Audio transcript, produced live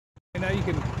Now you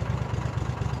can.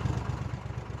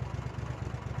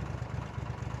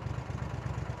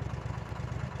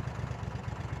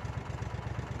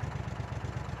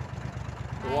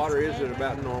 The water is at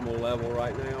about normal level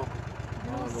right now.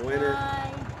 In the winter.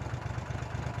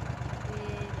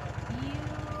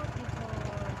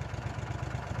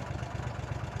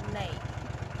 Lake.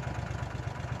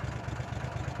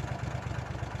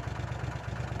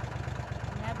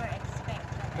 Never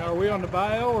expect that. Now, are we on the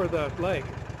bayou or the lake?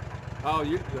 Oh,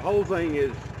 the whole thing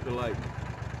is the lake.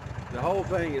 The whole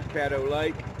thing is Caddo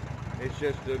Lake. It's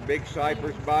just a big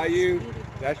cypress bayou.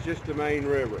 That's just the main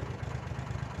river.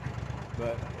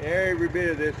 But every bit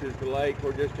of this is the lake.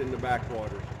 We're just in the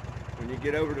backwaters. When you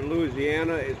get over to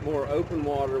Louisiana, it's more open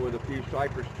water with a few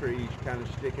cypress trees kind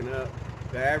of sticking up.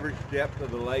 The average depth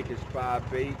of the lake is 5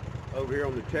 feet. Over here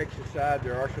on the Texas side,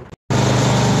 there are some.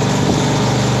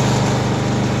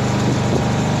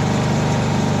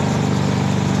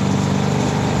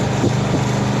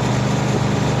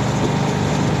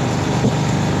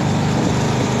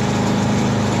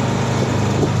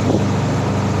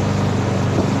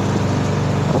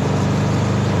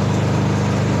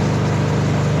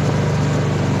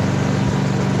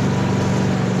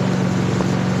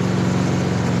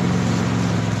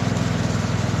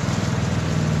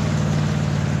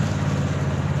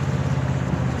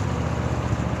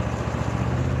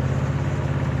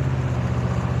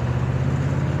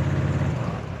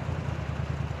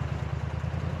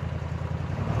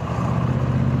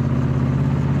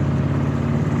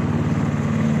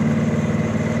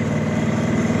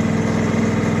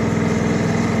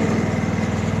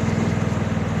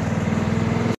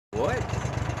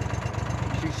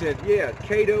 She said, yeah,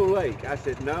 Caddo Lake. I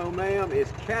said, no, ma'am,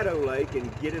 it's Caddo Lake,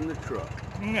 and get in the truck.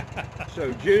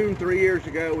 So June 3 years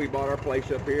ago, we bought our place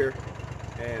up here,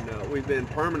 and we've been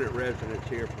permanent residents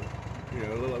here for,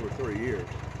 a little over 3 years.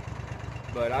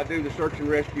 But I do the search and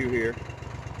rescue here,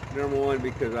 number one,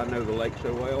 because I know the lake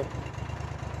so well,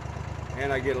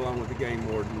 and I get along with the game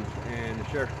wardens and the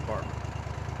sheriff's department.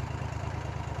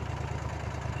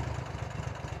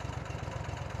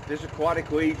 This aquatic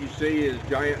weed you see is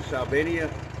giant salvinia.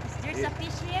 Is there a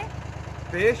fish here?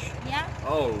 Fish? Yeah.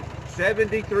 Oh,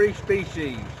 73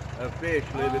 species of fish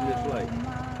live in this lake. My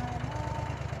Lord.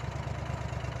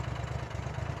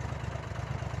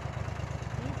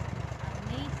 This is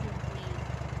amazing place.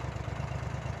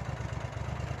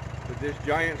 But this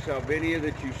giant salvinia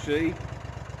that you see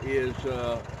is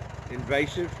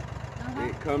invasive.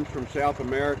 It comes from South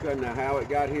America. Now how it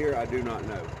got here, I do not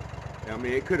know. I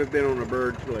mean, it could have been on a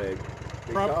bird's leg.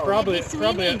 Probably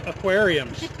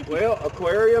aquariums. Well,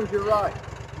 aquariums, you're right.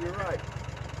 You're right.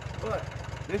 But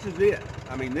this is it.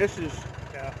 I mean, this is,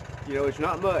 it's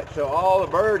not much. So all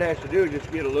the bird has to do is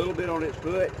just get a little bit on its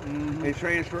foot and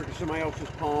transfer it to somebody else's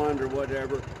pond or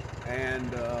whatever.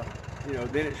 And,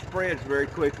 then it spreads very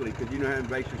quickly because you know how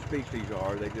invasive species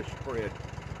are. They just spread.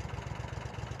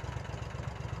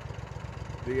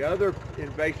 The other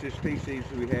invasive species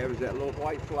we have is that little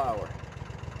white flower.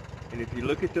 And if you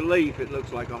look at the leaf, it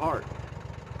looks like a heart.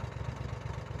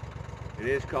 It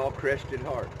is called crested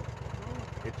heart.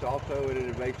 It's also an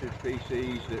invasive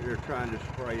species that they're trying to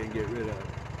spray and get rid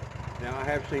of. Now I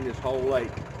have seen this whole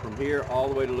lake from here all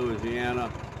the way to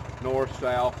Louisiana, north,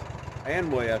 south,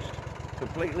 and west,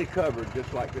 completely covered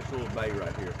just like this little bay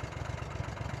right here.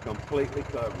 Completely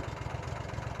covered.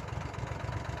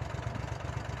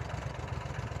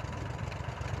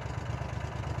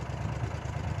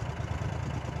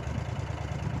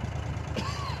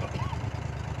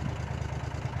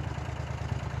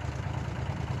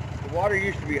 The water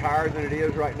used to be higher than it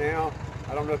is right now.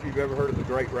 I don't know if you've ever heard of the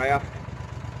Great Raft.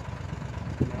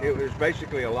 No. It was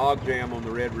basically a log jam on the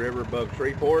Red River above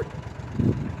Shreveport.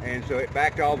 And so it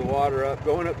backed all the water up,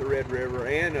 going up the Red River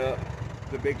and up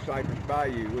the Big Cypress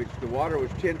Bayou, which the water was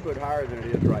 10 foot higher than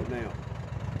it is right now.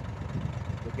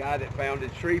 The guy that founded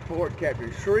Shreveport,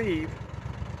 Captain Shreve,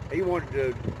 he wanted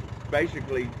to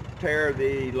basically tear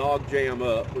the log jam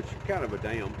up, which is kind of a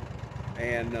dam,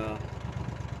 and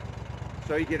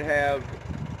so you could have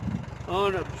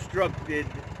unobstructed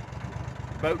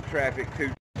boat traffic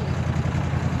to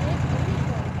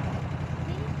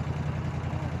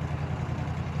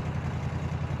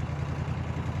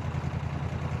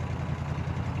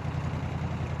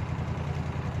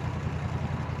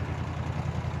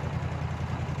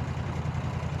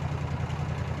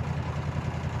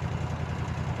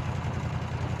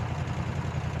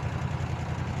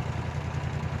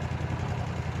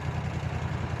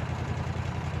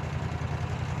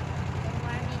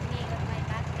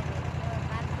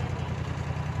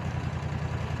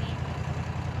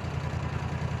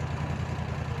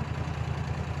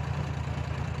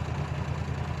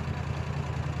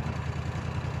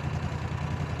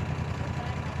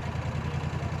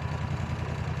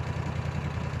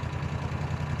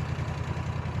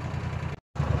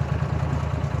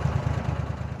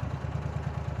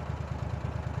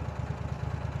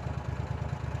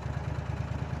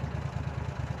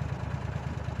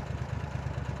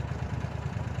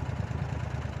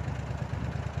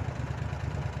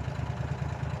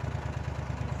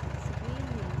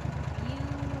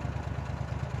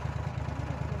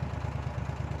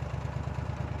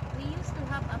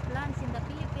plants in the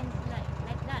Philippines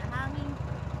like that, hanging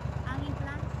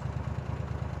plants.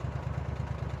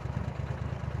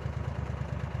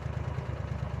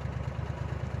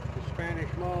 The Spanish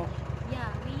moss.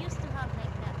 Yeah, we used to have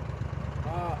like that.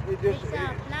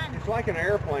 Plant. It's like an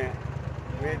air plant.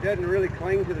 I mean, it doesn't really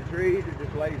cling to the trees. It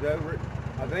just lays over it.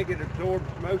 I think it absorbs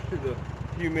most of the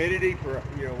humidity for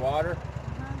water.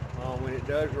 When it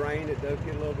does rain, it does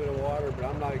get a little bit of water, but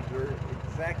I'm not sure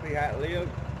exactly how it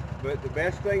lives. But the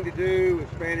best thing to do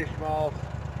with Spanish moss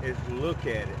is look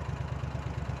at it.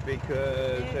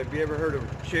 Because have you ever heard of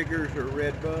chiggers or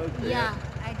red bugs? Yeah,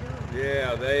 I do.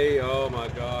 Yeah, oh my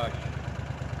gosh.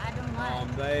 I don't mind.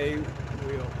 They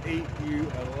will eat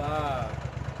you alive.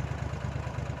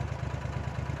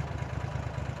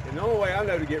 And the only way I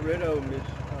know to get rid of them is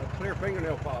clear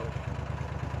fingernail polish.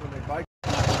 When they bite.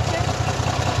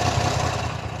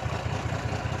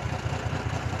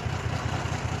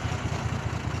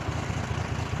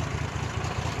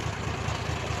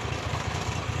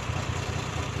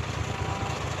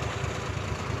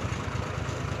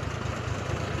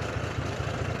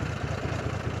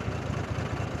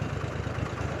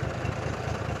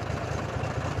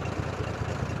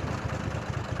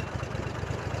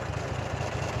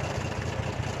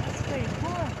 It's pretty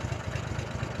cool.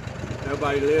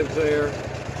 Nobody lives there,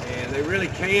 and they really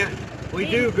can't. We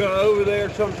do go over there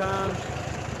sometimes.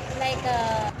 Like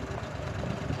a